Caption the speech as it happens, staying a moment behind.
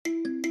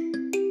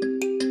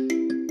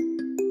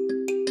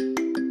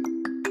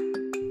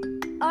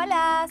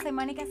Hola, soy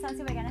Mónica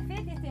Sancio Vegana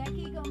Fit y estoy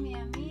aquí con mi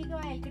amigo,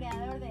 el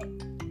creador de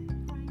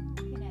Primal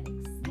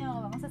Kinetics.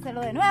 No, vamos a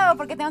hacerlo de nuevo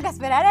porque tengo que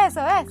esperar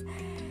eso, ¿ves?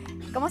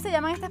 ¿Cómo se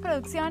llaman estas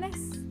producciones?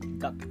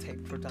 Duct Tape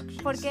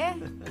Productions. ¿Por qué?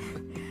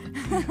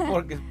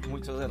 Porque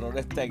muchos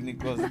errores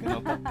técnicos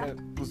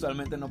que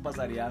usualmente no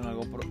pasarían en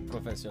algo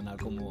profesional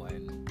como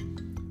en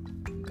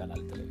un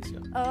canal de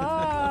televisión.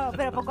 Oh,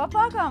 pero poco a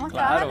poco vamos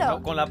Claro, trabajando.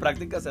 ¿no? Con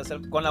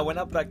la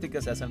buena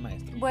práctica se hace el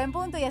maestro. Buen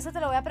punto, y eso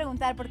te lo voy a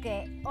preguntar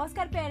porque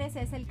Oscar Pérez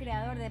es el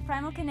creador de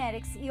Primal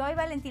Kinetics y hoy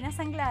Valentina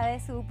Sanglade,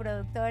 su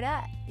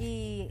productora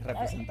y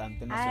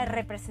Representante nacional.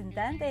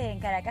 representante en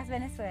Caracas,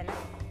 Venezuela,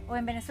 o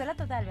en Venezuela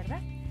total,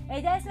 ¿verdad?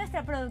 Ella es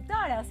nuestra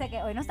productora, o sea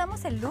que hoy nos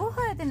damos el lujo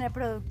de tener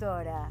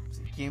productora.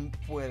 ¿Quién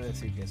puede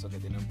decir que eso que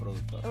tiene un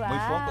productor? Wow, Muy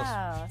pocos.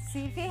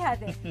 sí,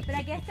 fíjate. Pero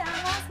aquí estamos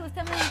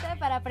justamente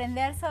para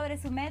aprender sobre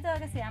su método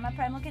que se llama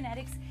Primal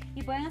Kinetics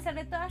y pueden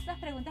hacerle todas las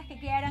preguntas que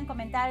quieran,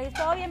 comentarios,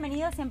 todo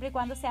bienvenido siempre y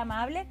cuando sea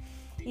amable.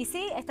 Y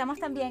sí, estamos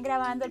también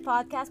grabando el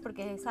podcast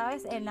porque,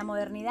 ¿sabes? En la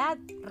modernidad,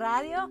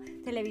 radio,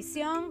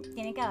 televisión,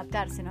 tienen que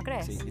adaptarse, ¿no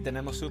crees? Sí, y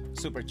tenemos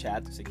super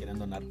chat si quieren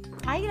donar.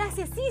 Ay,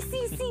 gracias.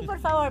 Sí, por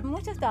favor,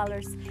 muchos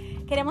dólares.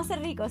 Queremos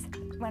ser ricos.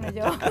 Bueno,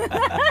 yo.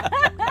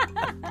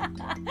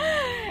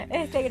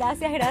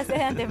 Gracias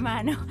de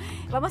antemano.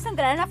 Vamos a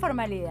entrar en la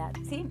formalidad,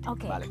 ¿sí?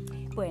 Ok. Vale.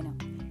 Bueno,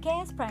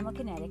 ¿qué es Primal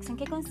Kinetics? ¿En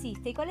qué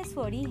consiste y cuál es su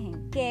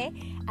origen? Que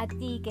a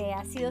ti, que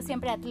has sido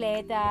siempre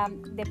atleta,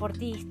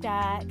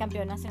 deportista,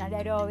 campeón nacional de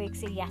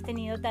aeróbics y has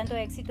tenido tanto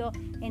éxito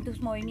en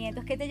tus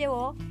movimientos, ¿qué te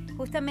llevó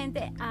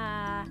justamente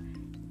a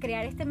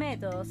crear este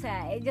método? O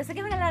sea, yo sé que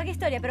es una larga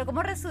historia, pero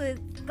 ¿cómo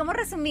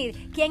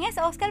resumir? ¿Quién es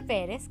Oscar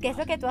Pérez? ¿Qué es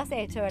lo que tú has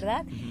hecho,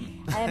 verdad?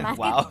 Además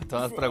wow,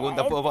 todas las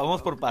preguntas, pues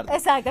vamos por partes.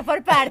 Exacto,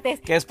 por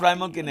partes. ¿Qué es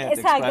Primal Kinetics?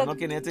 Exacto. Primal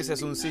Kinetics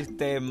es un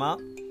sistema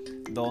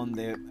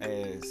donde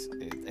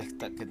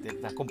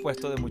está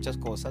compuesto de muchas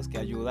cosas que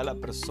ayuda a la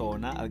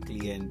persona, al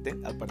cliente,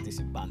 al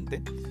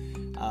participante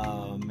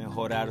a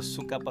mejorar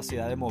su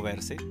capacidad de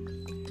moverse,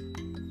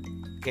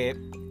 que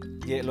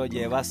lo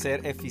lleva a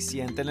ser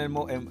eficiente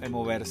en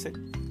moverse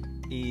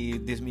y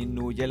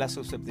disminuye la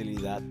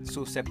susceptibilidad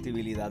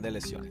de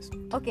lesiones.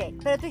 Ok,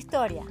 pero tu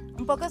historia,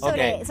 un poco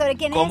sobre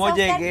quién es ¿Cómo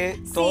Oscar? llegué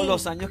todos Sí.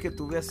 los años que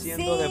estuve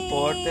haciendo Sí.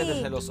 deporte,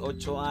 desde los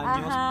 8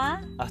 años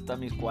Ajá. hasta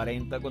mis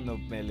 40, cuando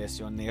me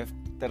lesioné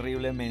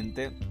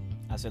terriblemente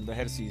haciendo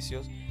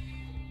ejercicios?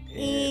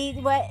 Y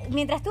bueno,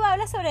 mientras tú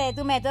hablas sobre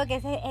tu método, que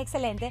es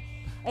excelente,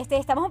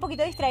 estamos un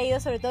poquito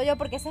distraídos, sobre todo yo,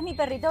 porque ese es mi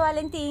perrito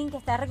Valentín, que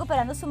está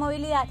recuperando su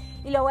movilidad,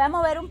 y lo voy a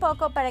mover un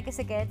poco para que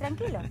se quede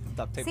tranquilo. Duct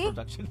Tape ¿Sí?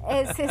 Production.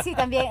 Sí,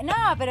 también. No,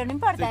 pero no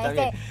importa. Sí,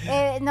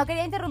 está No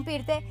quería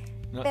interrumpirte,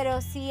 No.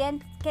 pero sí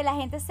que la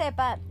gente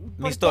sepa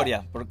Mi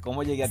historia, por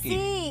cómo llegué aquí.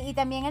 Sí, y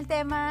también el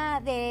tema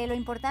de lo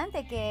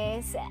importante que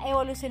es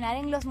evolucionar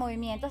en los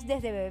movimientos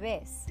desde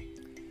bebés.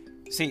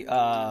 Sí,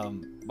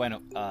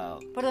 bueno,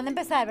 ¿Por dónde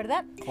empezar,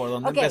 verdad? ¿por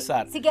dónde Ok,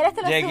 empezar? si quieres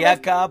te lo Llegué subes.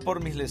 acá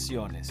por mis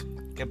lesiones.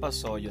 ¿Qué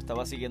pasó? Yo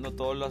estaba siguiendo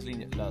todas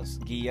las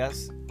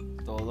guías,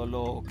 todo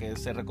lo que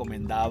se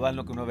recomendaba, en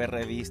lo que uno ve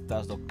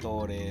revistas,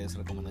 doctores,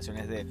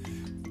 recomendaciones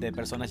de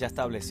personas ya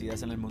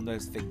establecidas en el mundo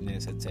del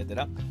fitness,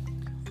 etc.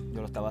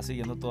 Yo lo estaba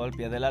siguiendo todo al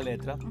pie de la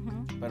letra,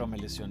 pero me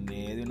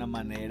lesioné de una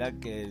manera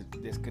que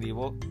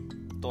describo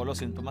todos los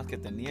síntomas que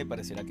tenía y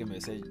pareciera que me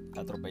hubiese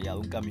atropellado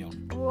un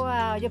camión.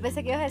 Wow, yo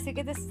pensé que ibas a decir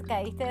que te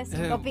caíste de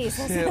 5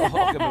 pisos.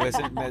 O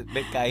que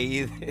me caí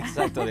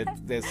exacto,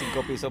 de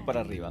 5 pisos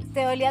para arriba.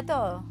 ¿Te dolía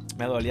todo?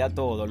 Me dolía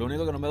todo. Lo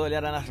único que no me dolía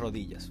eran las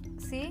rodillas.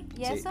 ¿Sí?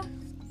 ¿Y Sí. eso?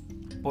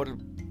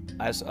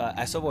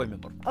 A eso voy, mi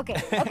amor. Ok,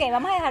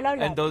 vamos a dejarlo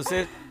hablar.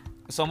 Entonces,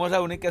 somos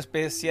la única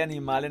especie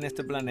animal en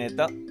este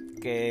planeta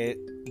que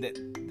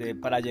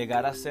para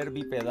llegar a ser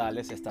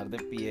bipedales, estar de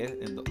pie,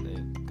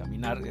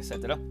 caminar,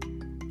 etc.,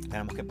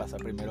 tenemos que pasar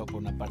primero por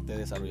una parte de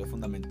desarrollo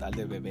fundamental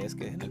de bebés,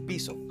 que es en el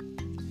piso.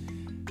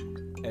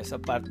 Esa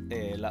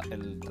parte,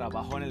 el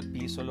trabajo en el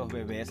piso, los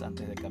bebés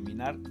antes de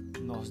caminar,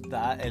 nos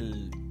da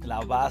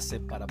la base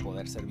para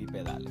poder ser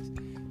bipedales.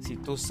 Si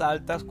tú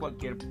saltas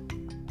cualquier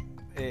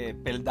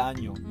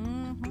peldaño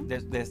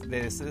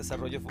de ese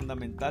desarrollo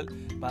fundamental,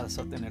 vas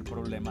a tener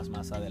problemas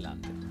más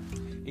adelante.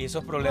 Y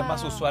esos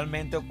problemas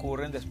usualmente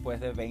ocurren después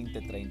de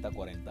 20, 30,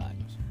 40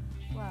 años.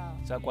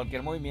 Wow. O sea,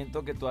 cualquier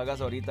movimiento que tú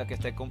hagas ahorita que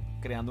esté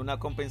creando una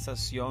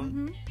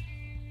compensación,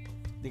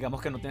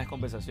 digamos que no tienes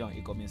compensación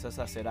y comienzas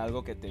a hacer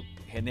algo que te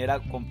genera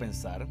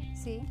compensar,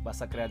 Sí.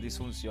 vas a crear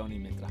disfunción y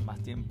mientras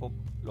más tiempo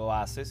lo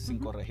haces sin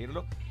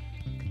corregirlo,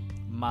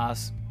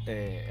 más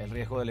el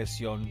riesgo de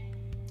lesión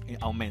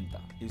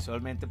aumenta. Y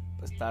usualmente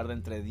pues, tarda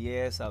entre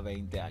 10 a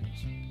 20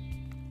 años.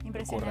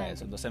 Impresionante. Ocurre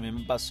eso. Entonces a mí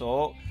me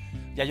pasó,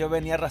 ya yo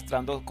venía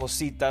arrastrando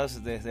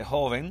cositas desde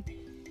joven,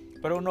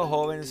 pero uno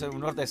joven,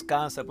 uno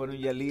descansa, pone un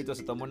hielito,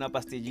 se toma una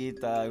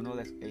pastillita,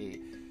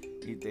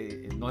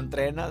 no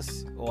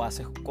entrenas o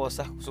haces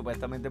cosas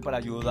supuestamente para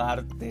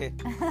ayudarte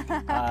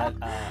a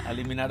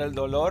eliminar el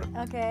dolor,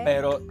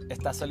 pero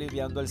estás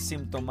aliviando el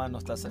síntoma, no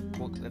estás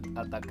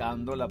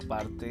atacando la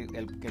parte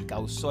que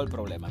causó el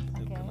problema en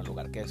primer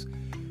lugar, que es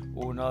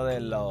uno de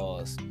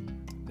los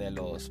de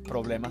los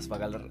problemas,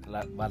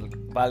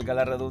 valga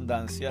la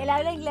redundancia. Él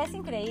habla inglés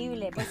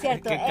increíble, por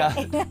cierto. Que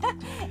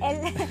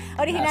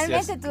Originalmente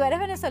Gracias. tú eres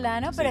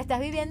venezolano, pero Sí. estás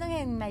viviendo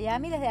en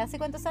Miami desde hace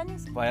 ¿cuántos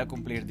años? Voy a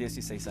cumplir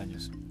 16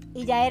 años.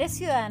 Y ya eres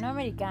ciudadano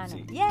americano.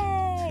 Sí.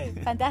 ¡Yay!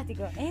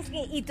 Fantástico.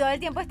 Y todo el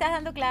tiempo estás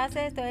dando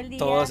clases, todo el día.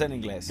 Todo es en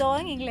inglés. Todo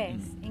en inglés.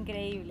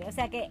 Increíble. O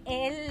sea que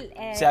él...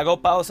 Si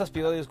hago pausas,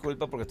 pido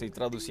disculpas porque estoy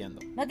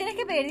traduciendo. No tienes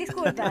que pedir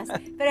disculpas,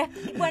 pero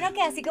es bueno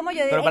que así como yo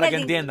digo... Pero para que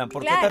entiendan,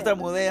 ¿por qué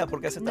tartamudea?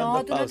 ¿Por qué hace tanta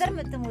No, tú no pausa?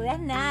 tartamudeas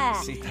nada.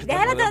 Sí,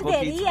 Deja la tartamudeo un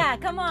tontería.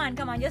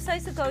 Come on. Yo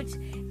soy su coach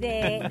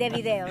de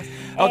videos.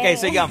 Ok,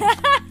 sigamos.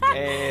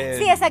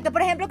 Sí, exacto.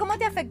 Por ejemplo, ¿cómo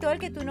te afectó el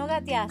que tú no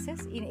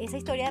gateases? Y esa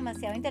historia es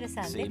demasiado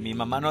interesante. Sí, mi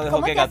mamá no dejó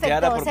 ¿Cómo que te afectó?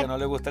 gateara O porque sea, no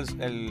le gustan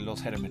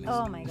los gérmenes.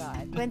 Oh my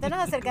God. Cuéntanos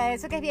acerca de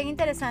eso, que es bien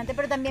interesante,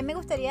 pero también me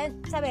gustaría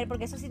saber,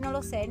 porque eso sí no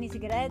lo sé, ni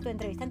siquiera de tu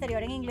entrevista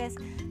anterior en inglés,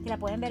 que la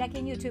pueden ver aquí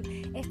en YouTube.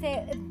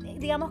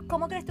 Digamos,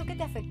 ¿cómo crees tú que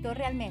te afectó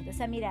realmente? O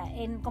sea, mira,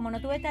 como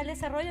no tuve tal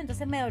desarrollo,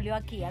 entonces me dolió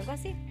aquí, algo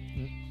así.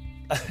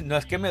 No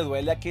es que me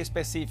duele aquí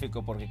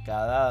específico, porque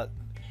cada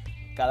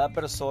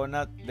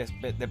persona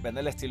depende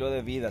del estilo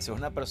de vida. Si es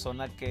una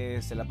persona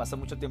que se la pasa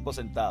mucho tiempo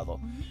sentado,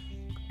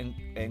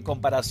 en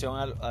comparación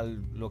a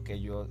lo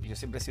que yo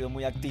siempre he sido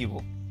muy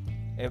activo,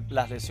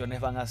 las lesiones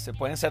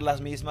pueden ser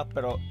las mismas,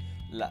 pero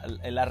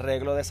el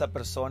arreglo de esa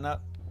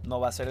persona no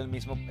va a ser el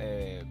mismo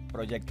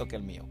proyecto que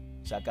el mío.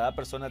 O sea, cada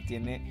persona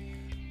tiene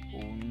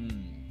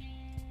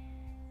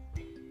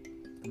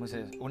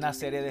una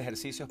serie de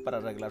ejercicios para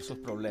arreglar sus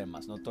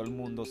problemas. No todo el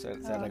mundo se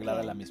arregla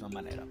de la misma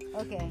manera.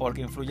 Okay.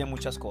 Porque influyen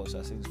muchas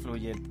cosas.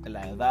 Influye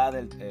la edad,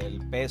 el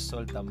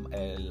peso,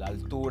 la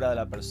altura de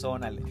la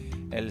persona,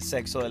 el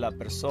sexo de la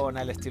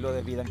persona, el estilo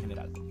de vida en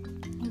general.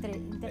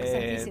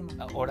 Interesantísimo.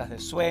 Horas de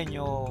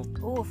sueño,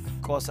 Uf.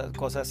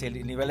 cosas así,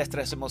 el nivel de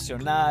estrés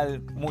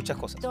emocional, muchas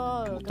cosas.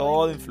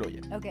 Todo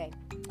influye. Ok.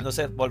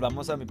 Entonces,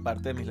 volvamos a mi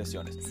parte de mis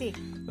lesiones. Sí.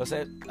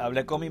 Entonces,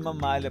 hablé con mi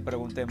mamá y le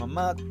pregunté,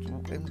 mamá,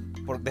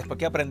 después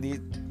que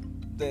aprendí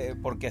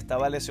por qué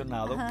estaba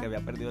lesionado, Ajá. que había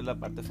perdido la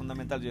parte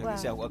fundamental, yo Wow.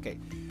 decía, ok,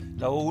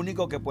 lo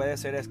único que puede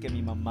ser es que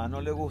mi mamá no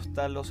le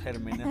gustan los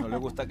gérmenes, no le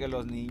gusta que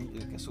los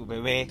niños, que su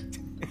bebé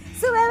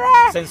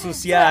se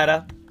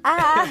ensuciara.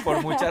 Ajá.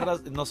 Por muchas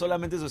razones, no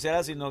solamente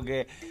ensuciara, sino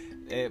que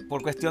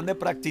por cuestión de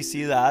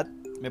practicidad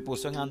me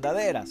puso en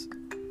andaderas.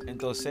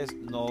 Entonces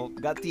no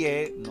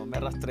gateé, no me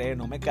arrastré,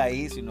 no me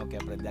caí, sino que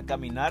aprendí a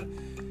caminar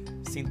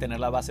sin tener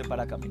la base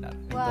para caminar.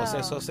 Wow.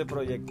 Entonces eso se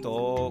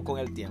proyectó con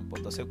el tiempo.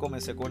 Entonces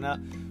comencé con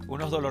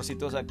unos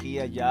dolorcitos aquí y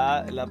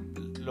allá.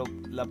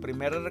 La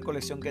primera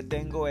recolección que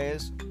tengo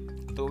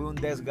tuve un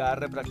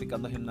desgarre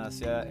practicando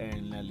gimnasia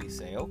en el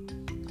liceo.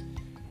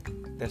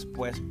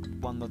 Después,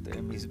 cuando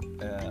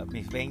a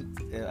mis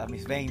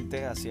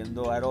 20,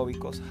 haciendo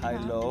aeróbicos,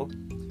 high-low,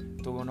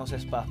 tuve unos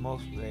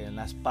espasmos en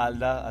la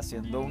espalda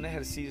haciendo un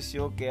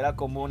ejercicio que era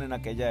común en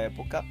aquella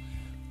época,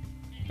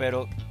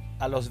 pero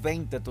a los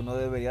 20 tú no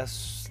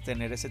deberías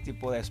tener ese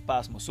tipo de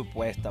espasmos,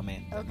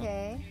 supuestamente, ¿no?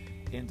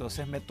 Y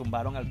entonces me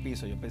tumbaron al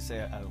piso. Yo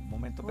al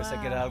momento pensé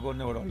que era algo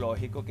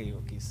neurológico, que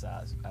yo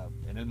quizás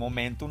en el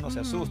momento uno se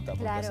asusta,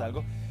 porque es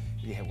algo...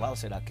 Y dije, wow,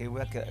 ¿será que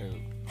voy a quedar?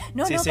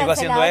 Si sigo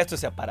haciendo esto,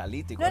 sea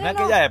paralítico. En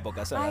aquella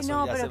época, eso ya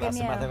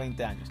hace más de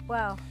 20 años.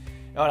 Wow.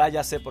 Ahora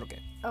ya sé por qué.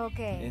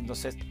 Okay.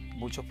 Entonces,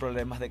 muchos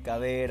problemas de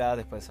cadera,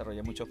 después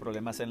desarrollé muchos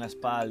problemas en la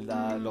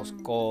espalda, los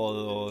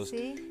codos,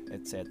 ¿Sí?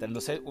 etcétera.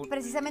 Entonces,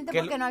 precisamente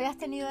porque no habías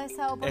tenido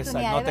esa oportunidad.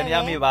 Exacto, no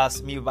tenía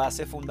mi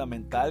base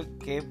fundamental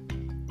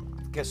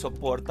que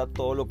soporta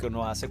todo lo que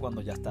uno hace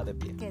cuando ya está de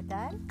pie. ¿Qué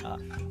tal?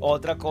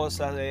 Otra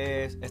cosa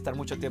es estar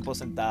mucho tiempo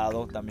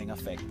sentado, también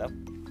afecta.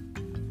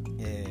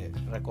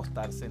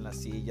 Recostarse en la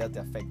silla te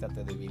afecta,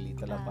 te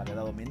debilita la pared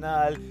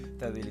abdominal,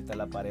 te debilita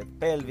la pared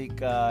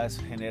pélvica,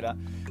 eso genera...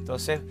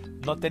 Entonces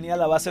no tenía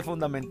la base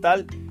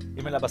fundamental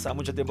y me la pasaba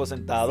mucho tiempo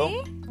sentado. ¿Sí?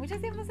 ¿Mucho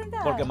tiempo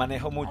sentado? Porque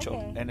manejo mucho.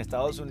 Okay. En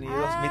Estados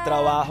Unidos mi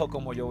trabajo,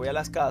 como yo voy a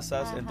las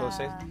casas,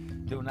 entonces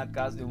de una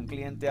casa, de un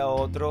cliente a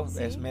otro,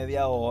 es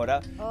media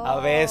hora. A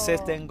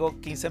veces tengo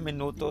 15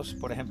 minutos,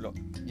 por ejemplo,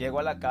 llego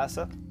a la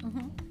casa,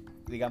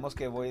 digamos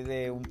que voy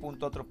de un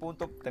punto a otro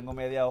punto, tengo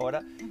media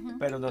hora,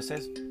 pero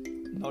entonces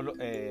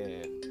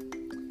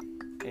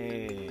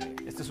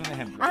este es un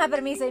ejemplo.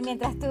 Permiso, y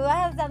mientras tú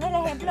vas dando el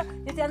ejemplo, yo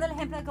estoy dando el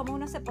ejemplo de cómo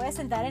uno se puede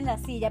sentar en la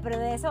silla, pero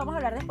de eso vamos a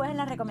hablar después en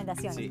las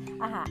recomendaciones. Sí.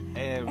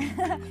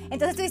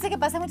 Entonces tú dices que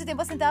pasas mucho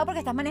tiempo sentado porque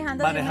estás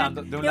manejando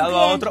de un lado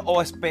a otro,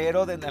 o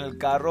espero en el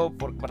carro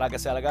para que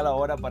salga la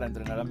hora para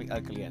entrenar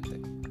al cliente.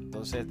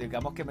 Entonces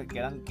digamos que me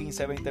quedan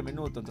 15, 20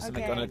 minutos, entonces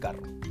me quedo en el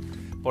carro.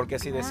 Porque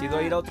si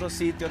decido ir a otro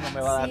sitio no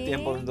me va a dar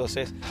tiempo,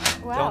 entonces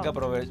tengo que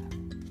aprovechar.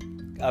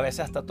 A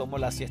veces hasta tomo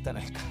la siesta en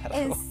el carro.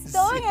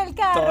 Todo en el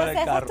carro, todo en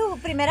el carro. Esa es tu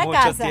primera Mucho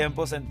casa.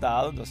 tiempo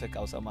sentado, entonces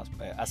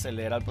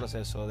acelera el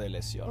proceso de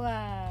lesión. Wow.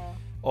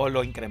 O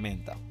lo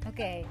incrementa.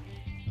 Ok.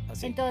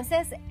 Así.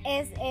 Entonces,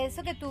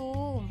 eso que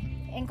tú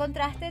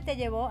encontraste te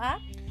llevó a...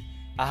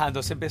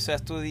 Entonces empecé a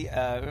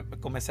estudiar,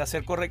 comencé a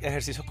hacer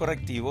ejercicios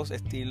correctivos,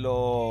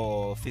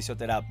 estilo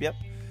fisioterapia,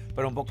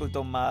 pero un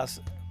poquito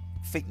más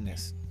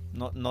fitness.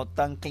 no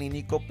tan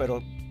clínico,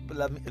 pero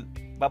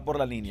va por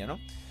la línea, ¿no?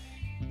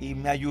 Y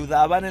me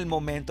ayudaba en el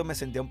momento, me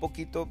sentía un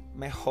poquito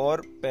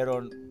mejor,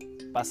 pero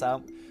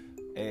pasaba,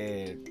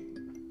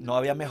 no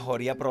había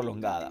mejoría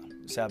prolongada.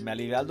 O sea, me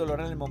aliviaba el dolor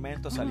en el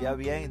momento, salía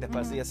bien, y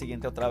después al día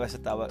siguiente otra vez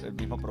estaba el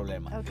mismo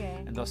problema. Okay.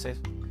 Entonces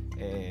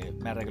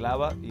me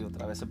arreglaba y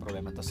otra vez el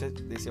problema. Entonces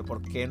decía,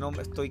 ¿por qué no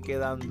me estoy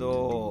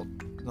quedando,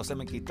 no se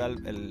me quita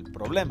el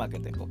problema que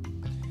tengo?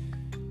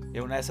 Y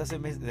en una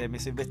de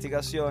mis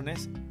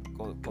investigaciones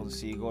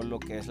consigo lo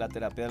que es la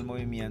terapia del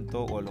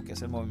movimiento o lo que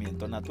es el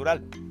movimiento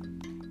natural.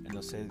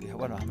 Entonces dije,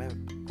 bueno,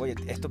 oye,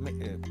 esto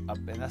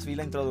apenas vi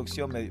la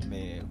introducción,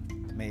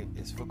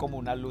 fue como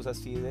una luz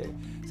así de,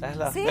 ¿sabes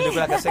la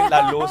película que hacen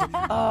la luz?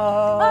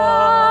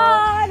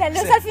 La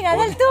luz al final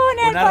del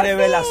túnel. Una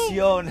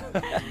revelación.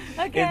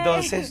 Okay.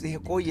 Entonces dije,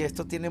 oye,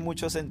 esto tiene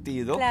mucho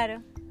sentido.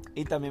 Claro.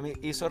 Y también me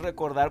hizo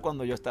recordar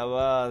cuando yo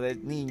estaba de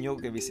niño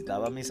que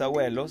visitaba a mis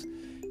abuelos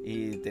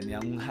y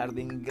tenían un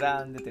jardín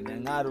grande,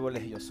 tenían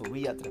árboles, y yo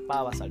subía,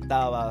 trepaba,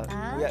 saltaba,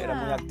 era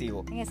muy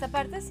activo. En esa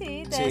parte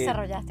sí te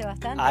desarrollaste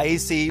bastante. Ahí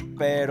sí,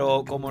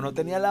 pero como no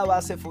tenía la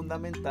base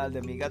fundamental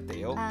de mi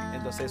gateo,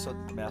 entonces eso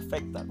me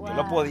afecta. Yo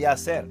lo podía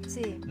hacer.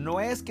 Sí. No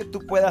es que tú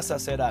puedas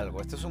hacer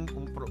algo, este es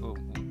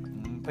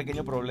un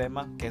pequeño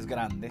problema que es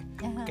grande,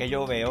 que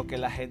yo veo que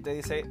la gente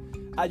dice,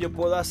 yo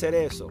puedo hacer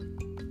eso.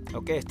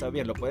 Ok, está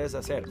bien, lo puedes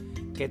hacer.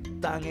 ¿Qué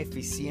tan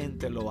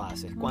eficiente lo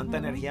haces? ¿Cuánta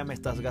energía me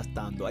estás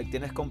gastando? Ahí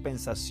tienes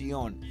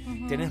compensación,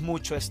 tienes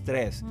mucho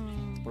estrés.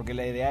 Porque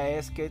la idea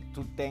es que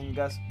tú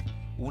tengas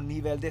un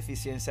nivel de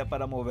eficiencia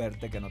para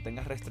moverte, que no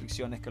tengas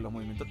restricciones, que los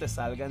movimientos te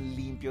salgan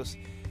limpios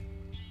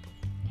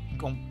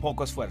con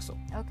poco esfuerzo.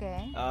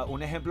 Okay.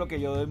 Un ejemplo que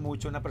yo doy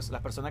mucho, las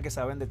personas que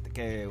saben,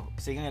 que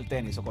siguen el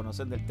tenis o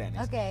conocen del tenis.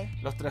 Okay.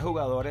 Los 3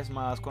 jugadores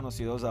más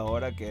conocidos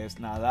ahora, que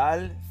es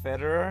Nadal,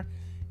 Federer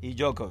y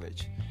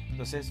Djokovic.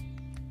 Entonces,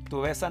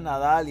 tú ves a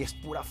Nadal y es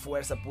pura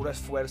fuerza, puro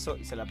esfuerzo,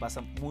 y se la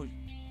pasa muy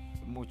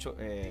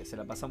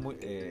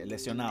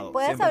lesionado.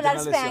 Puedes Siempre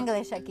hablar tiene una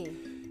lesión. Spanglish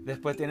aquí.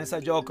 Después tienes a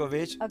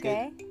Djokovic,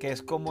 Okay. que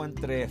es como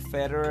entre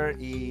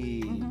Federer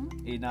y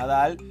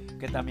Nadal,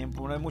 que también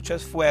pone mucho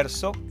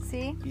esfuerzo,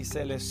 ¿sí? Y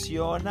se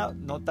lesiona,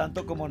 no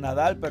tanto como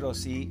Nadal, pero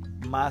sí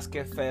más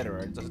que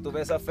Federer. Entonces tú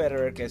ves a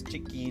Federer, que es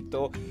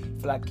chiquito,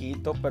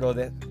 flaquito, pero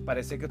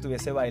parece que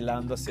estuviese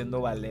bailando,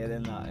 haciendo ballet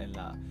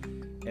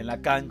en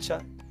la cancha.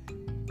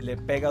 Le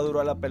pega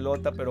duro a la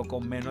pelota, pero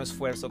con menos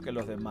esfuerzo que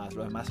los demás.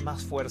 Los demás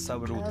más fuerza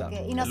bruta.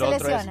 Okay. ¿Y no se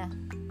lesiona?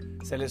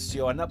 Se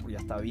lesiona, pues ya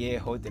está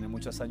viejo y tiene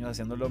muchos años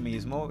haciendo lo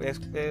mismo. Es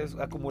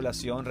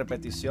acumulación,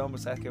 repetición,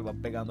 sabes que va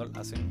pegando,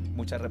 hacen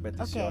muchas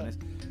repeticiones.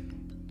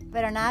 Okay.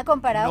 Pero nada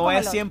comparado con No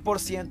es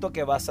 100%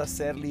 que vas a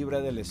ser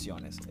libre de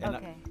lesiones.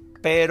 Okay.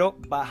 Pero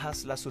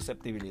bajas la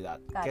susceptibilidad,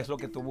 que es lo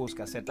que tú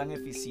buscas, ser tan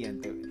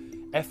eficiente,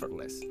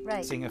 effortless,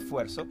 sin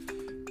esfuerzo,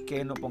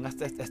 que no pongas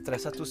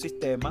estrés a tu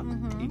sistema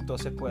y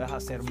entonces puedas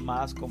hacer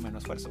más con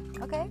menos esfuerzo.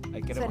 Ok,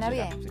 suena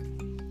bien. Sí.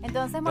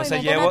 Entonces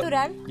movimiento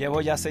natural. Llevo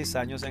ya 6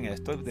 años en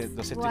esto,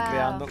 entonces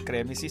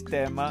creé mi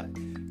sistema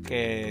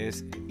que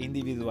es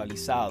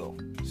individualizado,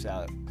 o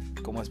sea,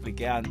 como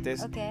expliqué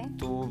antes,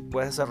 tú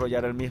puedes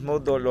desarrollar el mismo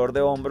dolor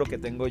de hombro que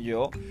tengo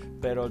yo,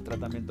 pero el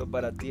tratamiento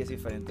para ti es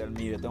diferente al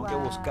mío. Tengo que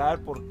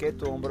buscar por qué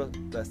tu hombro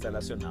está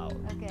lesionado.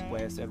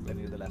 Puede ser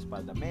venir de la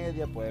espalda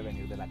media, puede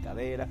venir de la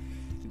cadera,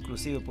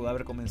 inclusive puede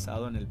haber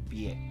comenzado en el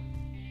pie.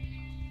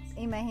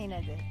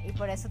 Imagínate, y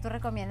por eso tú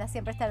recomiendas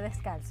siempre estar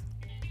descalzo.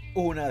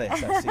 Una de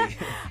esas, sí.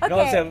 No,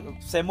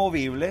 sé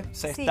movible,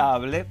 sé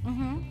estable,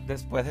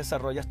 después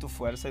desarrollas tu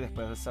fuerza y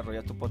después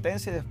desarrollas tu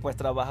potencia y después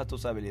trabajas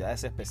tus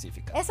habilidades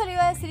específicas. Eso lo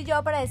iba a decir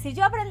yo para decir,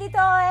 yo aprendí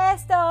todo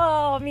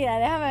esto. Mira,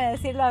 déjame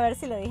decirlo a ver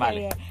si lo dije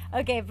bien.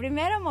 Ok,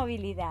 primero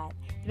movilidad,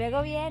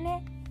 luego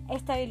viene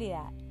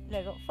estabilidad,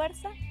 luego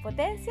fuerza,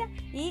 potencia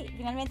y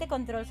finalmente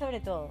control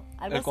sobre todo.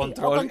 Algo el así.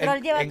 Control, o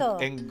control lleva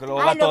todo.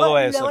 Engloba todo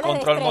eso, luego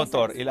control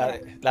motor y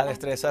las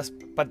destrezas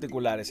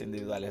particulares,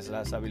 individuales,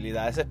 las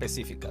habilidades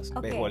específicas.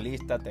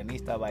 Beisbolista,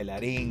 tenista,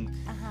 bailarín,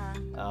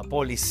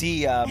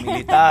 policía,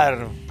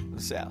 militar, o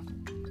sea.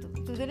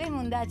 Tú eres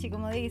mundachi,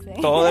 como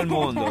dicen. Todo el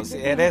mundo. Si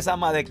eres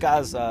ama de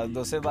casa,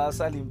 entonces vas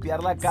a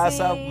limpiar la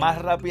casa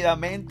más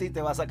rápidamente y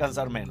te vas a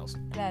cansar menos.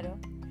 Claro.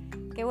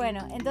 Qué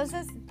bueno.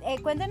 Entonces,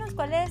 cuéntanos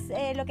cuál es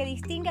lo que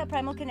distingue a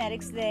Primal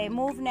Kinetics de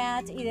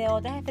MoveNat y de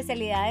otras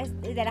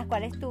especialidades de las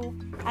cuales tú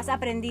has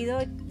aprendido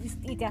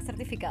y te has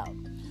certificado.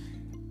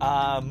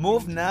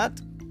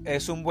 MoveNat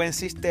es un buen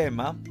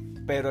sistema,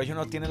 pero ellos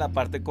no tienen la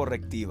parte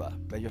correctiva.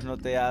 Ellos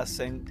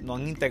no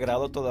han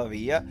integrado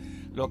todavía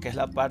lo que es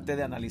la parte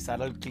de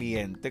analizar al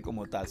cliente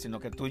como tal,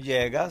 sino que tú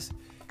llegas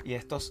y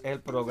esto es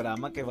el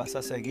programa que vas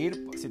a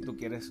seguir si tú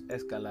quieres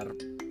escalar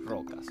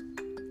rocas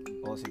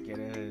o si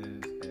quieres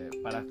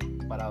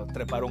para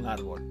trepar un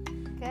árbol.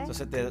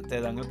 Entonces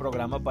te dan el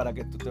programa para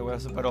que tú te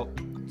vayas, pero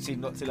si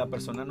la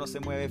persona no se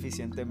mueve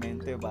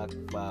eficientemente va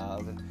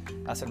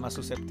a ser más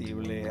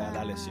susceptible a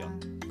la lesión.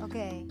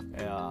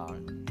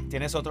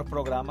 tienes otros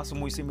programas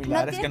muy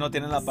similares que no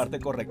tienen la parte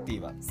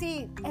correctiva.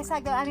 Sí,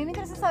 exacto. A mí me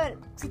interesa saber,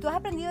 si tú has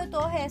aprendido de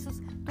todos esos,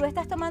 tú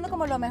estás tomando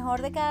como lo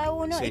mejor de cada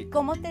uno, Sí. y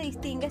cómo te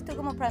distingues tú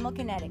como Primal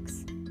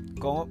Kinetics.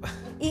 ¿Cómo?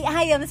 ¿Y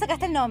de dónde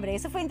sacaste el nombre?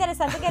 Eso fue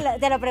interesante que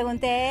te lo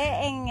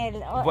pregunté en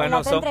la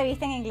otra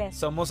entrevista en inglés.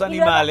 Somos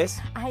animales.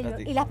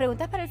 Y las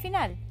preguntas para el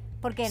final.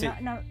 Porque Sí.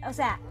 o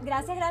sea,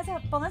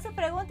 gracias. Pongan sus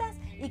preguntas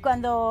y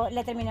cuando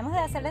le terminemos de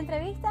hacer la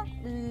entrevista,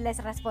 les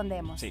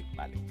respondemos. Sí,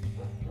 vale.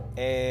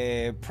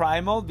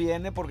 Primal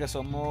viene porque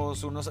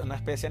somos una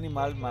especie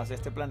animal más de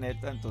este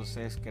planeta,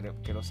 entonces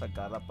quiero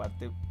sacar la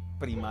parte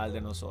primal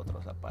de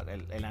nosotros,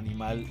 el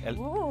animal,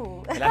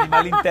 el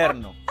animal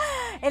interno.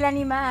 El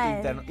animal.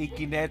 Interno. Y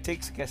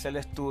kinetics, que es el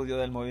estudio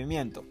del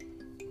movimiento.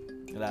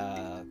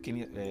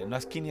 No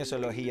es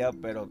kinesiología,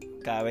 pero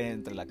cabe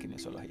entre la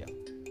kinesiología.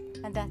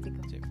 Fantástico.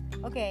 Sí.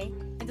 Ok,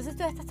 entonces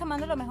tú estás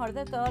tomando lo mejor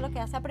de todo lo que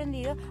has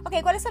aprendido.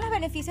 Ok, ¿cuáles son los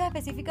beneficios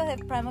específicos de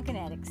Primal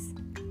Kinetics?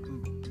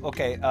 Ok.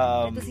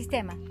 De tu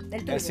sistema,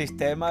 del tuyo. El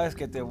sistema es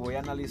que te voy a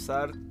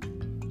analizar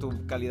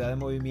tu calidad de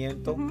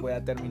movimiento, Ujú. voy a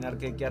determinar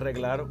qué hay que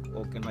arreglar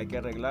o qué no hay que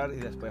arreglar, y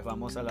después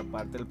vamos a la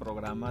parte del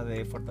programa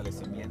de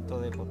fortalecimiento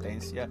de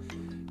potencia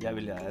y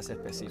habilidades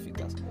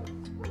específicas.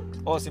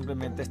 O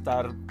simplemente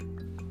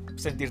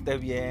sentirte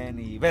bien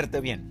y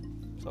verte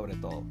bien, sobre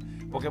todo.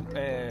 Porque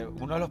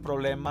uno de los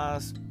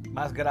problemas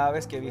más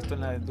graves que he visto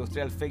en la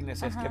industria del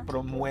fitness es Ajá. que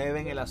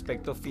promueven el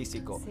aspecto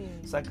físico.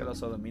 Sí. Sacan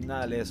los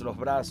abdominales, los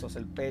brazos,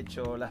 el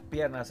pecho, las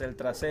piernas, el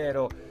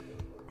trasero,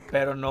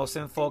 pero no se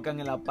enfocan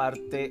en la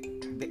parte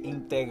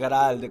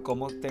integral de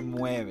cómo te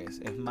mueves,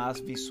 es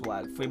más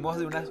visual. Fuimos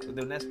de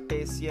una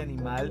especie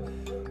animal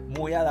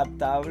muy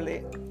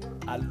adaptable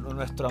a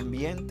nuestro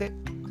ambiente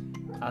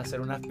a ser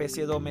una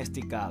especie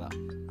domesticada.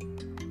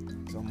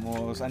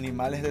 Somos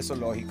animales de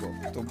zoológico.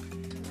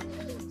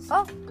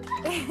 Oh.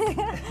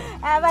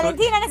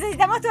 Valentina,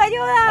 necesitamos tu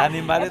ayuda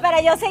Animales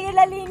para yo seguir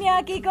la línea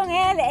aquí con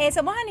él.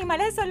 Somos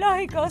animales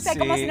zoológicos, o sea, Sí,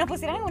 como si nos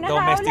pusieran en una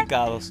jaula,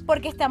 domesticados.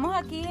 porque estamos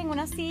aquí en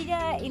una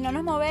silla y no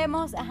nos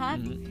movemos. Ajá.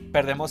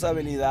 Perdemos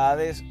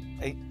habilidades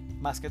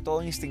más que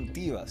todo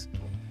instintivas,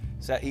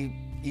 o sea,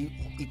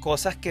 y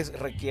cosas que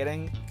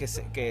requieren Buen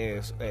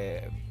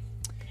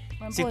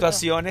punto.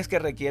 situaciones que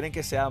requieren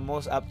que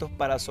seamos aptos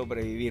para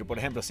sobrevivir. Por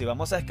ejemplo, si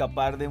vamos a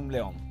escapar de un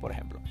león, por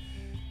ejemplo,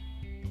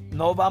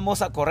 no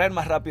vamos a correr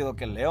más rápido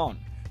que el león,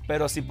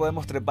 pero sí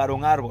podemos trepar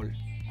un árbol.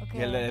 Ok.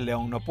 Y el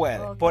león no puede.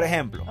 Ok. Por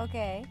ejemplo. Ok,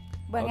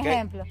 buen ¿Ok?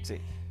 ejemplo. Sí.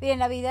 Y en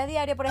la vida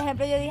diaria, por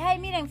ejemplo, yo dije, ay,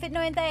 miren,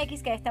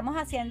 Fit90X, que estamos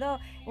haciendo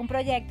un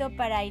proyecto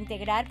para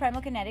integrar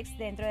Primal Kinetics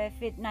dentro de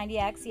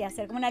Fit90X y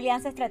hacer como una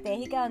alianza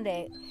estratégica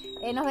donde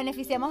nos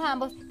beneficiemos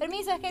ambos.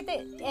 Permiso, es que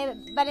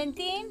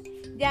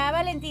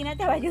Valentina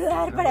te va a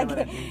ayudar para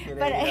que...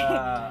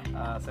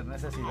 a hacer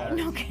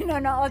necesidades.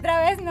 No,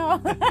 otra vez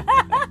no.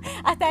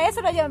 Hasta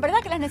eso lo llevan, ¿verdad?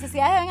 Que las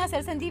necesidades deben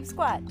hacerse en Deep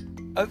Squat.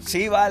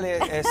 Sí, vale.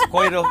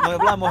 Coiro, no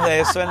hablamos de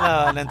eso en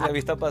la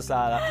entrevista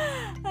pasada.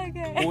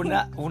 Okay.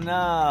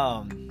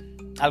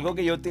 Algo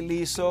que yo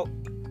utilizo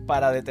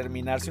para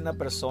determinar si una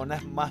persona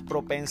es más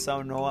propensa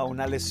o no a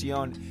una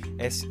lesión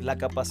es la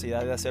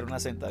capacidad de hacer una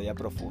sentadilla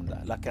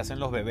profunda. Las que hacen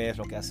los bebés,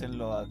 lo que hacen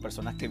las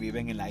personas que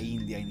viven en la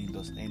India, en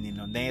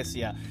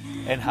Indonesia,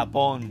 en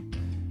Japón,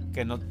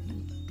 que no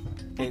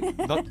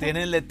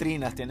tienen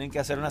letrinas, tienen que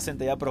hacer una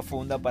sentadilla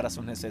profunda para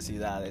sus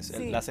necesidades.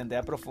 Sí. La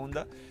sentadilla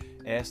profunda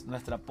es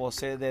nuestra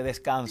pose de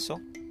descanso,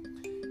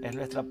 es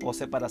nuestra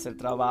pose para hacer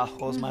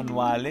trabajos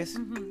manuales,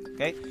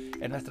 ¿okay?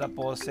 Es nuestra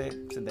pose,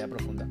 sentadilla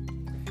profunda,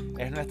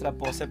 es nuestra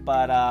pose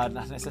para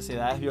las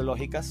necesidades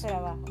biológicas. Pero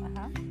abajo,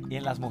 ajá. Y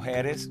en las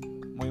mujeres,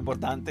 muy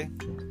importante,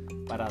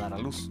 para dar a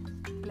luz.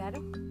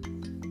 Claro.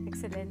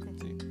 Excelente.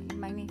 Sí.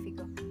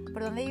 Magnífico.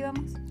 ¿Por dónde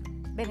íbamos?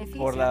 Beneficios.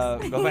 Por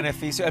los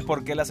beneficios, el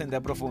por qué la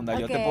sentadilla profunda. Ok.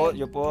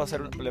 Yo puedo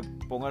le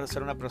pongo a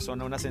hacer una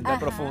persona una sentadilla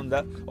Ajá.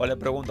 profunda, o le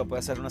pregunto, ¿puede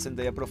hacer una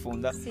sentadilla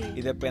profunda? Sí.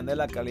 Y depende de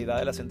la calidad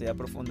de la sentadilla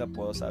profunda,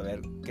 puedo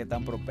saber qué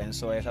tan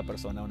propenso es la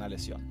persona a una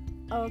lesión.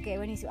 Ok,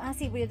 buenísimo.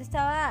 Sí, pues yo te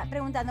estaba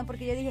preguntando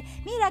porque yo dije,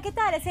 mira, ¿qué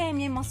tal?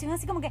 Mi emoción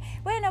así como que,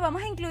 bueno,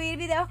 vamos a incluir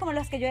videos como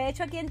los que yo he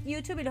hecho aquí en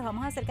YouTube y los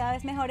vamos a hacer cada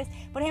vez mejores.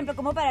 Por ejemplo,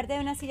 cómo pararte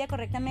de una silla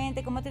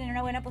correctamente, cómo tener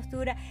una buena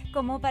postura,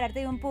 cómo pararte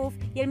de un puff.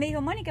 Y él me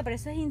dijo, Mónica, pero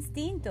eso es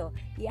instinto.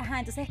 Y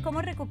entonces,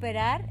 ¿cómo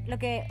recuperar lo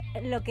que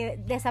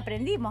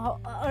desaprendimos?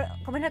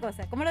 ¿Cómo es la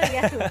cosa? ¿Cómo lo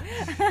dirías tú?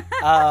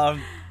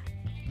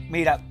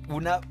 Mira,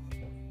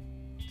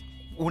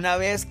 una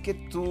vez que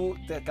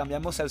te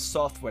cambiamos el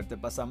software, te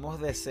pasamos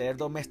de ser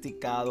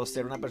domesticado,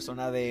 ser una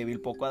persona débil,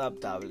 poco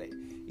adaptable,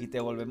 y te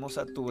volvemos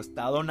a tu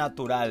estado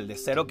natural de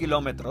 0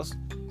 kilómetros,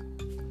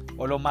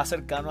 o lo más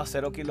cercano a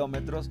 0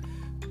 kilómetros,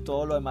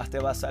 todo lo demás te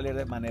va a salir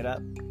de manera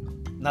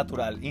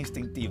natural,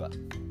 instintiva.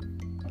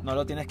 No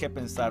lo tienes que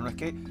pensar, no es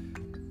que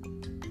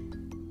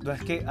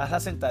haz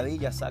la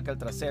sentadilla, saca el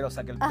trasero,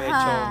 saca el pecho,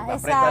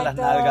 aprieta las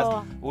nalgas.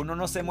 Uno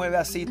no se mueve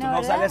así, tú no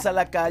 ¿verdad? sales a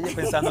la calle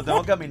pensando,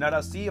 tengo que caminar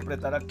así,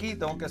 apretar aquí,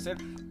 tengo que hacer...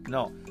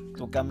 No,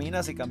 tú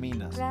caminas y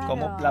caminas. Claro.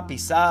 Como la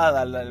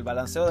pisada, el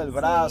balanceo del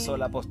brazo, Sí.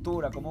 la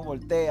postura, cómo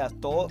volteas,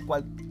 todo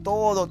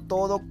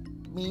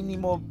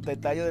mínimo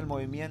detalle del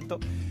movimiento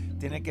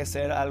tiene que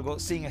ser algo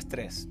sin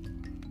estrés,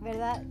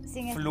 ¿verdad?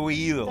 Sin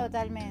fluido,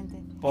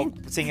 totalmente.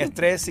 sin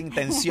estrés, sin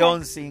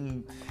tensión,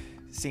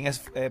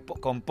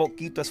 con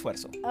poquito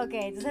esfuerzo. Ok,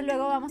 entonces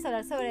luego vamos a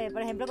hablar sobre,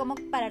 por ejemplo, cómo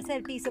pararse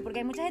del piso, porque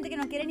hay mucha gente que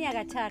no quiere ni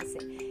agacharse.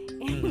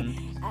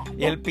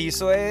 Y el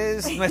piso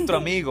es nuestro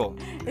amigo.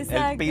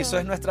 Exacto. El piso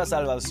es nuestra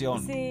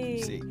salvación.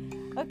 Sí.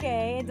 Ok,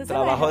 entonces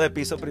trabajo de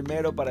piso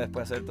primero para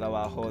después hacer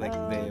trabajo de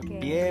Ok.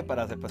 pie,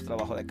 para después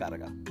trabajo de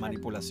carga,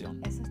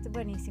 manipulación. Eso es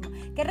buenísimo.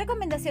 ¿Qué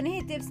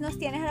recomendaciones y tips nos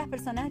tienes a las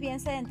personas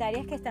bien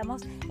sedentarias que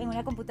estamos en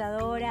una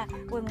computadora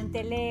o en un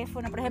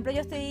teléfono? Por ejemplo,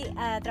 yo estoy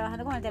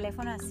trabajando con el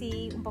teléfono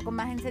así, un poco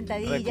más en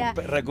sentadilla.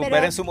 Recuperen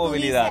pero su tú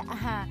movilidad. dices,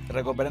 ajá,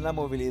 Recuperen la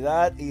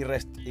movilidad y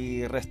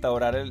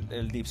restaurar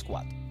el deep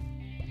squat.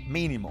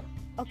 Mínimo.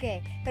 ok.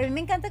 Pero a mí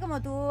me encanta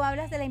como tú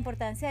hablas de la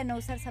importancia de no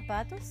usar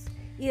zapatos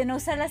y de no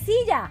usar la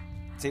silla.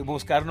 Sí,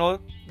 buscar no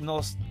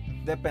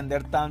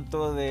depender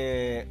tanto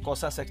de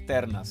cosas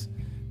externas.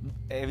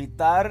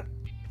 Evitar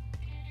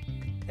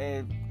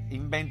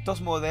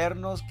inventos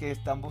modernos que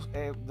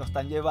nos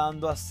están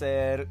llevando a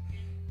ser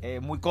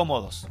muy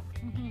cómodos,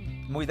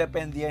 muy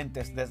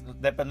dependientes.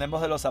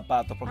 Dependemos de los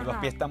zapatos porque los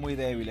pies están muy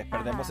débiles,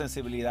 perdemos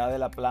sensibilidad de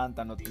la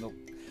planta,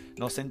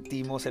 no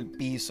sentimos el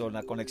piso,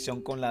 la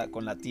conexión con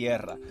la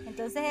tierra.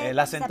 Entonces,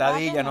 La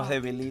sentadilla no. nos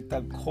debilita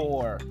el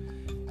core.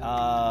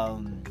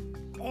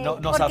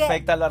 Nos porque-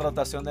 afecta la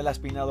rotación de la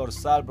espina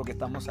dorsal porque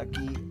estamos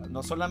aquí.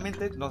 No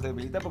solamente nos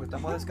debilita porque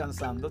estamos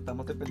descansando,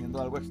 estamos dependiendo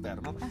de algo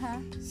externo, Ajá.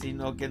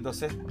 sino que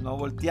entonces no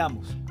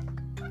volteamos,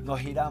 nos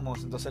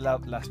giramos. Entonces la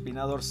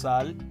espina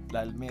dorsal,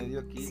 del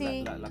medio aquí,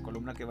 Sí. la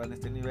columna que va en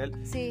este nivel,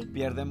 Sí.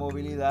 pierde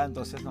movilidad,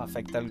 entonces nos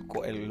afecta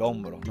el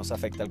hombro, nos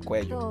afecta el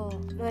cuello. Todo,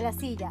 lo de la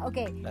silla. Ok,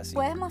 La silla.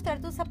 ¿puedes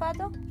mostrar tu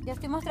zapato? Yo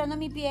estoy mostrando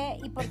mi pie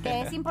y por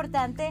qué es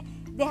importante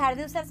dejar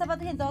de usar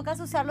zapatos y en todo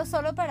caso usarlos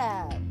solo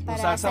para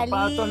Usar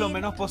zapatos salir. lo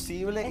menos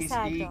posible y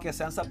Exacto. que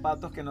sean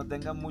zapatos que no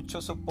tengan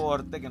mucho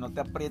soporte, que no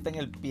te aprieten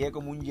el pie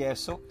como un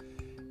yeso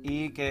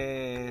y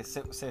que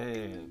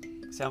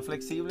sean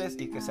flexibles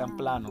y que sean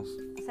planos.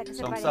 O sea, que se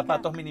Son parezca.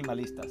 zapatos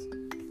minimalistas.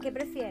 ¿Qué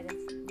prefieres?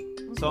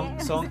 ¿Un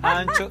Son pie?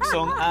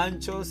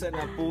 anchos en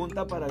la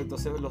punta para que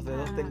entonces los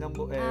dedos tengan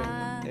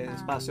Ajá.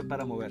 espacio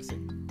para moverse.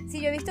 Sí,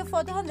 yo he visto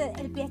fotos donde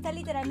el pie está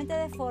literalmente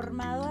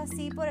deformado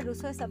así por el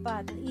uso de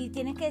zapatos y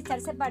tienes que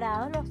estar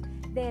separados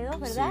los dedos,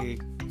 ¿verdad? Sí.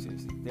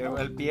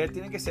 El pie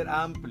tiene que ser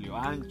amplio,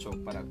 ancho,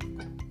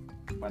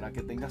 para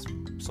que tengas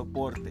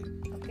soporte.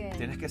 Ok.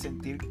 Tienes que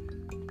sentir,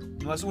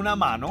 no es una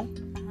mano,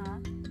 Ajá.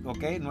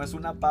 ¿ok? No es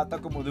una pata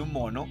como de un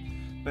mono,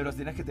 pero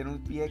tienes que tener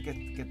un pie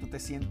que tú te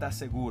sientas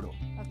seguro.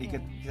 Ok. Y que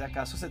si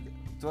acaso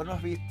tú no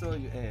has visto,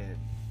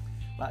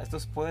 esto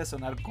puede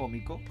sonar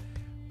cómico,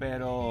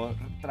 pero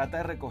trata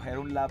de recoger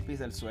un lápiz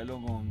del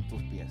suelo con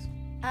tus pies.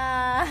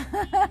 Ah.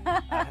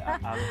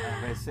 A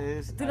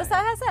veces... ¿Tú lo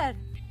sabes hacer?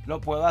 Lo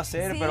puedo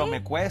hacer, ¿Sí? pero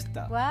me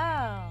cuesta.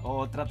 Wow.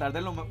 O tratar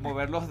de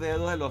mover los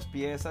dedos de los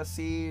pies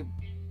así,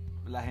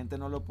 la gente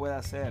no lo puede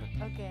hacer.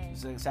 Ok.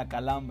 Se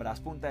acalambra, haz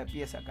punta de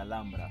pie, se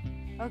acalambra.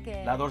 Ok.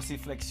 La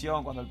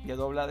dorsiflexión, cuando el pie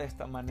dobla de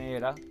esta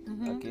manera,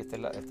 Ujú. aquí esta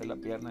es la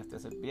pierna, este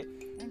es el pie,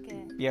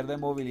 Ok. pierde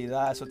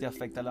movilidad, eso te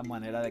afecta la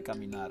manera de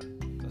caminar.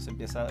 Entonces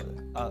empieza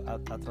a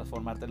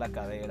transformarte la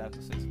cadera,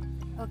 entonces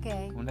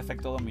Ok. un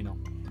efecto dominó.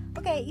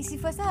 Ok, y si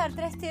fueses a dar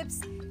 3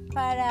 tips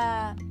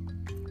para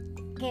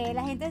que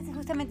la gente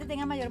justamente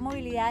tenga mayor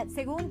movilidad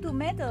según tu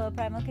método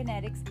Primal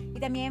Kinetics y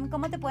también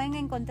cómo te pueden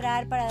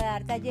encontrar para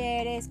dar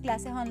talleres,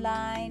 clases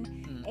online,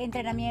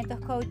 entrenamientos,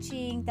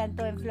 coaching,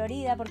 tanto en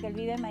Florida porque él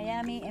vive en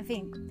Miami, en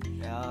fin.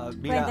 Mira,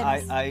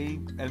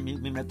 Cuéntanos.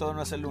 mi método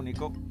no es el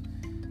único.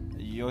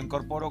 Yo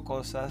incorporo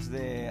cosas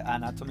de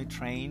Anatomy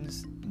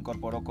Trains,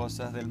 incorporo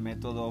cosas del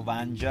método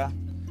Vanja,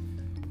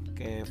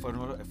 que fue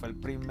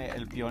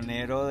el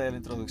pionero de la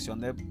introducción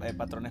de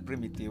patrones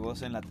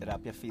primitivos en la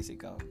terapia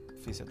física,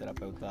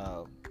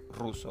 fisioterapeuta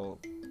ruso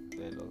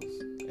de los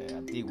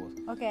antiguos.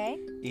 Ok.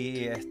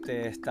 Y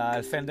está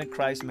el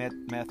Feldenkrais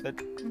Method,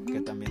 que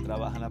Ujú. también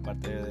trabaja en la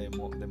parte de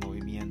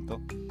movimiento.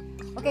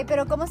 Ok,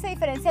 pero ¿cómo se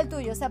diferencia el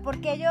tuyo? O sea,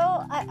 ¿por qué yo,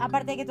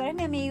 aparte de que tú eres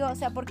mi amigo, o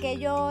sea, por qué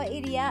yo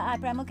iría a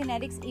Primal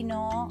Kinetics y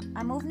no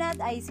a MoveNat?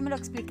 Ahí sí me lo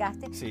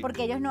explicaste. Sí.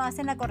 Porque ellos no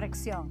hacen la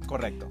corrección.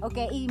 Correcto. Ok,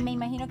 y me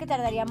imagino que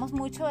tardaríamos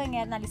mucho en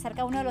analizar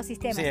cada uno de los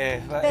sistemas. Sí,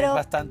 es Pero-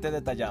 bastante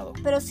detallado.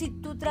 Pero si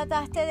tú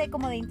trataste de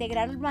como de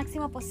integrar lo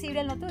máximo posible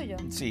en lo tuyo.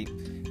 Sí.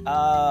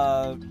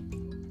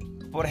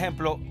 Por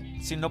ejemplo,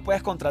 si no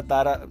puedes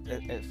contratar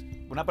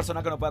una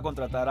persona que no pueda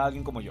contratar a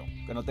alguien como yo,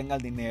 que no tenga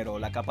el dinero,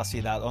 la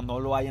capacidad o no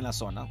lo hay en la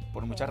zona,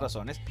 por muchas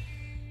razones,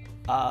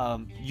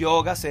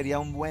 yoga sería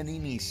un buen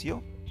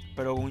inicio,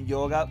 pero un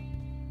yoga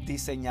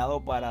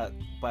diseñado para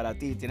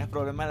ti. Tienes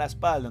problemas en la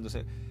espalda,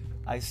 entonces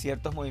hay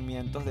ciertos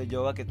movimientos de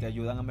yoga que te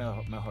ayudan a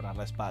mejorar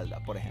la espalda,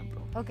 por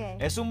ejemplo. Ok.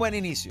 Es un buen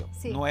inicio,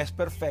 Sí. no es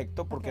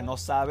perfecto porque Ok. no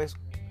sabes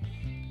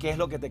qué es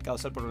lo que te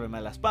causa el problema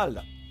de la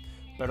espalda.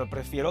 Pero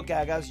prefiero que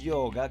hagas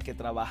yoga, que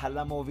trabajas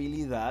la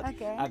movilidad,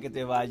 Ok. a que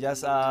te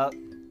vayas a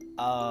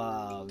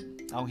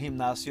un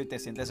gimnasio y te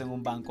sientes en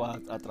un banco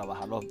a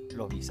trabajar los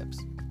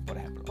bíceps. por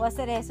ejemplo. O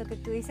hacer eso, que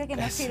tú dices que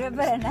no sirve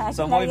para nada.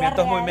 Son en la vida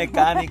movimientos muy real.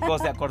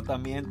 mecánicos de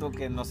acortamiento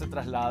que no se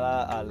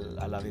traslada a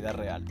la vida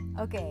real.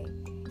 Ok.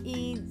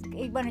 Y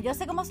bueno, yo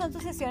sé cómo son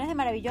tus sesiones de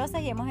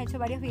maravillosas y hemos hecho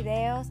varios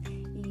videos.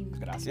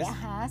 Gracias.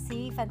 Ajá,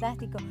 sí,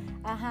 fantástico.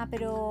 Ajá,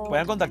 pero...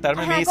 Pueden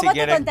contactarme a mí si ¿cómo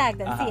quieren. te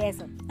contactan? Ajá. Sí,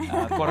 eso.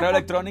 Correo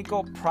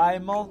electrónico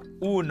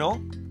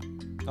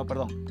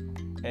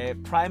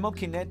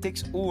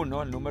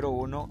primalkinetics1, el número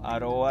 1,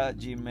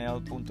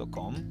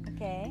 @gmail.com.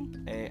 Ok.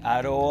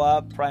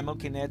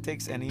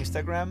 @primalkinetics en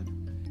Instagram.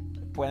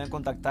 Pueden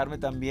contactarme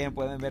también,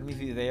 pueden ver mis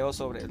videos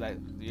sobre...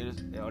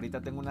 ahorita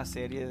tengo una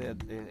serie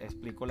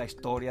explico la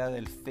historia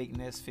del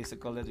fitness,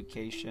 physical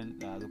education,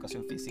 la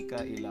educación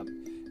física y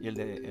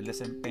el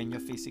desempeño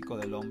físico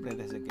del hombre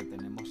desde que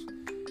tenemos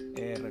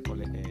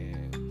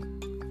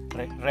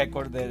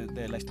récord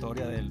de la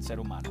historia del ser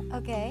humano.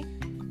 Ok.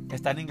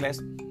 Está en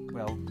inglés,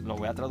 lo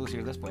voy a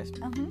traducir después.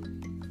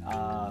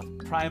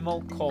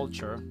 Primal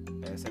culture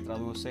se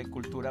traduce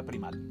cultura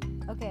primal.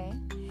 Ok.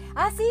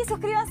 Sí,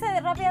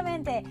 suscríbanse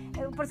rápidamente.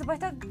 Por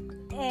supuesto,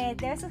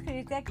 debes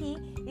suscribirte aquí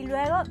y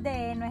luego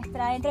de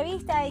nuestra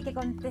entrevista y que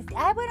conteste.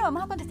 Bueno,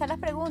 vamos a contestar las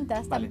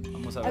preguntas. Vale,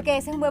 vamos a ver. Ok,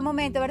 ese es un buen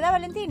momento, ¿verdad,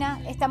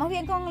 Valentina? Estamos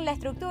bien con la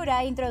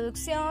estructura,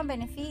 introducción,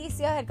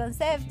 beneficios, el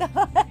concepto.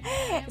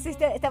 Sí,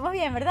 estamos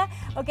bien, ¿verdad?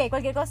 Ok,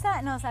 cualquier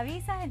cosa nos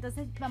avisas,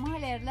 entonces vamos a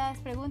leer las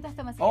preguntas.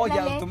 Tomás,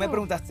 Tú me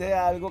preguntaste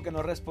algo que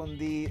no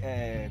respondí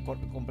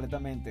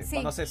completamente. Sí.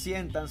 Cuando se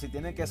sientan, si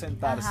tienen que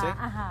sentarse,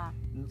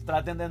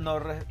 traten de no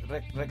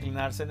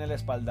reclinarse en el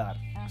espaldar.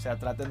 O sea,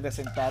 traten de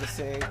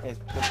sentarse, que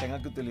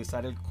tengan que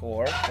utilizar el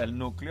core, el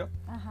núcleo.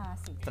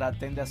 Sí.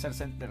 Traten de hacer,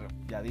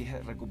 ya dije,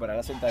 recuperar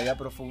la sentadilla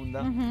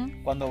profunda.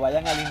 Cuando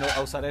vayan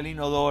a usar el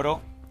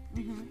inodoro,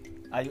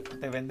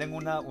 te venden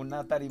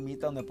una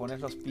tarimita donde pones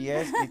los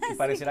pies y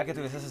pareciera que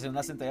tuvieses hacer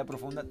una sentadilla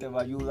profunda. Te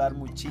va a ayudar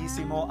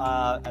muchísimo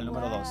al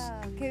número 2.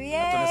 ¡Qué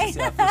bien! A tu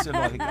necesidad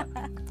fisiológica.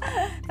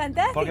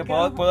 Fantástico. Porque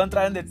puedo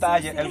entrar en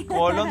detalle. Sí. El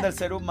colon del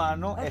ser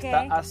humano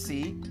está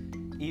así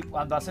y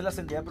cuando hace la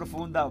sentadilla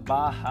profunda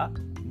baja.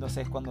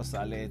 Entonces es cuando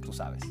sale, tú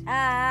sabes. No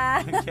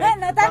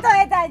tanto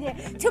detalle.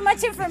 Too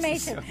much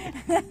information.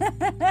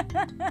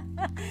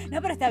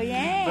 No, pero está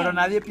bien. Pero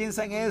nadie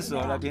piensa en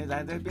eso. No. La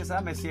gente piensa,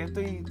 me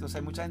siento, y entonces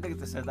hay mucha gente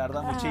que se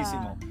tarda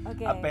muchísimo.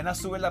 Okay. Apenas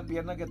sube la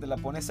pierna que te la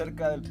pone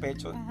cerca del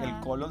pecho, el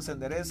colon se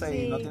endereza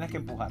y no tienes que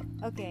empujar.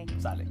 Ok.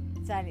 Sale.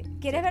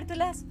 ¿Quieres ver tú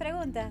las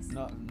preguntas?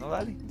 No,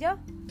 dale. ¿Yo?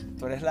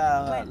 Tú eres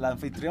la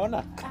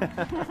anfitriona.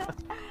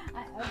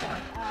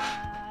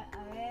 A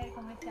ver,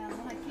 ¿cómo estamos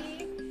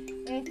aquí?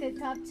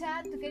 Top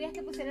chat, ¿tú querías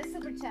que pusiera el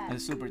super chat? El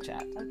super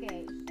chat. Ok.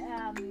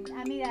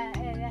 Mira,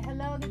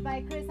 hello,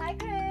 goodbye, Chris. Hi,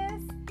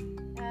 Chris.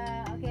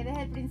 Ok,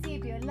 desde el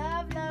principio.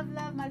 Love,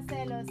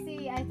 Marcelo.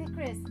 Sí, este es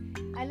Chris.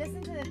 I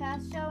listened to the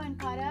past show and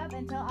caught up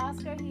and told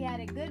Oscar he had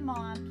a good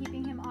mom,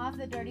 keeping him off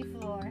the dirty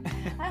floor.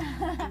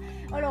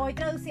 O lo voy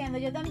traduciendo.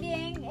 Yo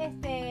también,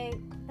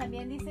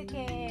 también dice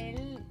que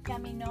él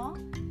caminó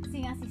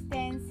sin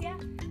asistencia,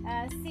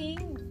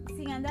 sin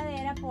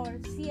andadera por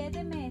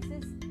 7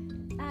 meses.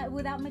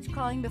 Without much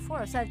crawling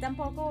before, o sea, él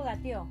tampoco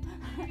gateó.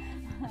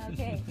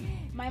 Okay.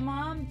 My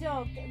mom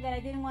joked that I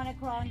didn't want to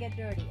crawl and get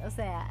dirty. O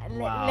sea,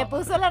 le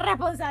puso la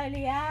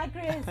responsabilidad a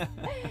Chris.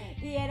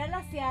 Y era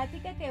la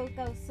ciática que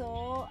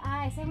causó...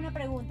 esa es una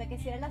pregunta, que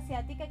si era la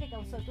ciática que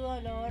causó tu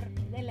dolor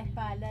de la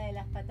espalda, de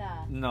las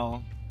patadas.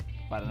 No,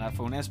 para nada,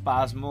 fue un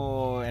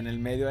espasmo en el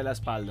medio de la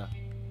espalda.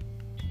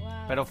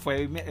 Wow. Pero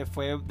fue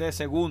de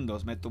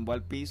segundos, me tumbó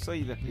al piso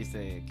y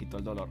se quitó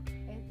el dolor.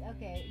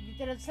 Okay,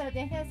 pero se lo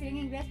tienes que decir en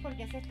inglés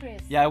porque ese es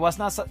Chris. Yeah, it was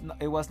not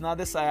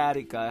the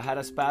sciatica. I had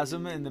a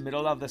spasm in the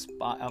middle of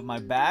my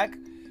back.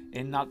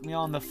 It knocked me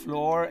on the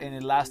floor and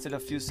it lasted a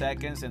few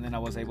seconds and then I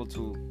was able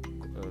to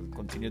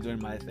continue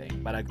doing my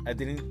thing. But I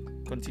didn't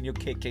continue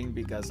kicking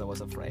because I was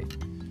afraid.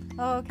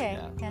 Oh, okay.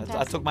 Yeah,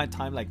 I took my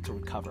time to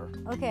recover.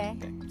 Okay,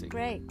 sí.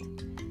 Great.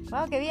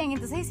 Wow, qué bien.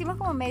 Entonces hicimos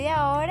como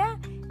media hora.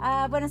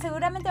 Bueno,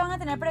 seguramente van a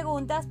tener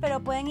preguntas,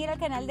 pero pueden ir al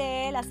canal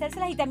de él,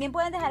 hacérselas y también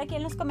pueden dejar aquí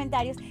en los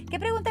comentarios qué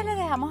preguntas les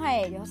dejamos a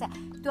ellos. O sea,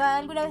 ¿tú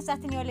alguna vez has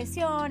tenido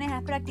lesiones?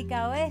 ¿Has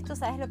practicado esto?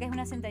 ¿Sabes lo que es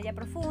una sentadilla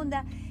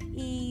profunda?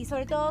 Y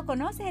sobre todo,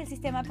 ¿conoces el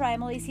sistema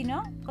Primal? Y si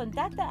no,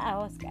 contacta a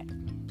Oscar,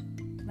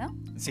 ¿no?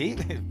 Sí,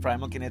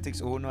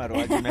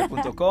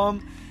 primalkinetics1@gmail.com.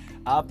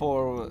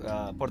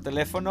 Por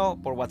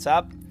teléfono, por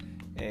WhatsApp.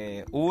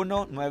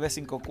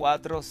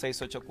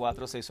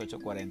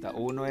 1-954-684-6840.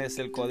 1 es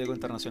el código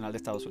internacional de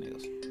Estados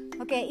Unidos.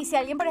 Ok, y si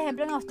alguien, por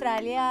ejemplo, en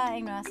Australia,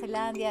 en Nueva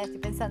Zelanda, estoy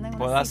pensando en...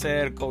 Puedo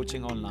hacer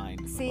coaching online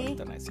por sí,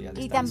 internet, sí, a y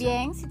distancia.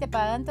 también, si te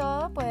pagan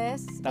todo,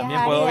 puedes también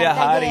viajar puedo y dar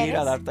viajar e talleres. ir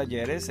a dar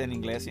talleres en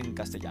inglés y en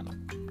castellano,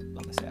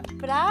 donde sea.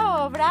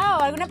 Bravo,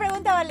 bravo. ¿Alguna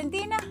pregunta,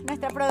 Valentina?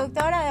 Nuestra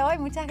productora de hoy,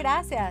 muchas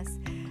gracias.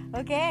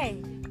 Ok,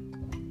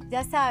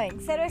 ya saben,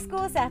 cero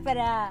excusas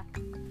para...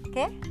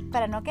 ¿Qué?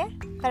 ¿Para no qué?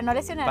 Para no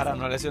lesionarse. Para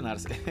no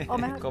lesionarse. O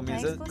mejor, no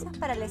hay excusas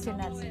para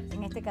lesionarse,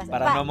 en este caso.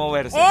 Para no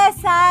moverse.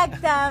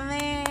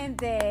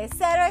 Exactamente.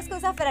 Cero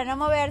excusas para no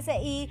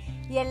moverse. Y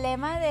el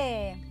lema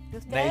de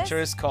ustedes...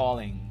 Nature is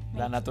calling.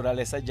 La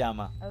naturaleza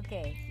llama. Ok.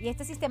 Y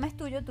este sistema es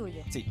tuyo.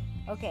 Sí.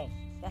 Ok,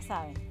 ya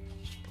saben.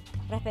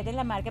 Respeten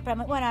la marca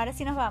Primal. Bueno, ahora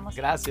sí nos vamos.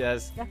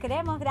 Gracias. Los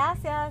queremos,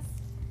 gracias.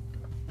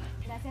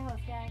 Gracias,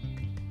 Oscar.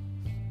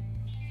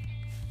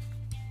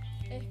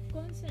 Es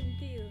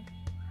consentido.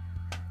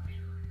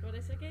 Por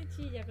eso que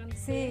chilla, cuando Sí,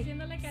 estoy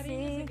haciéndole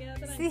cariño sí, se queda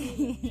tranquilo.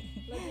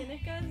 sí. Lo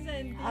tienes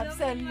consentido.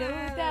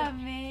 Absolutamente.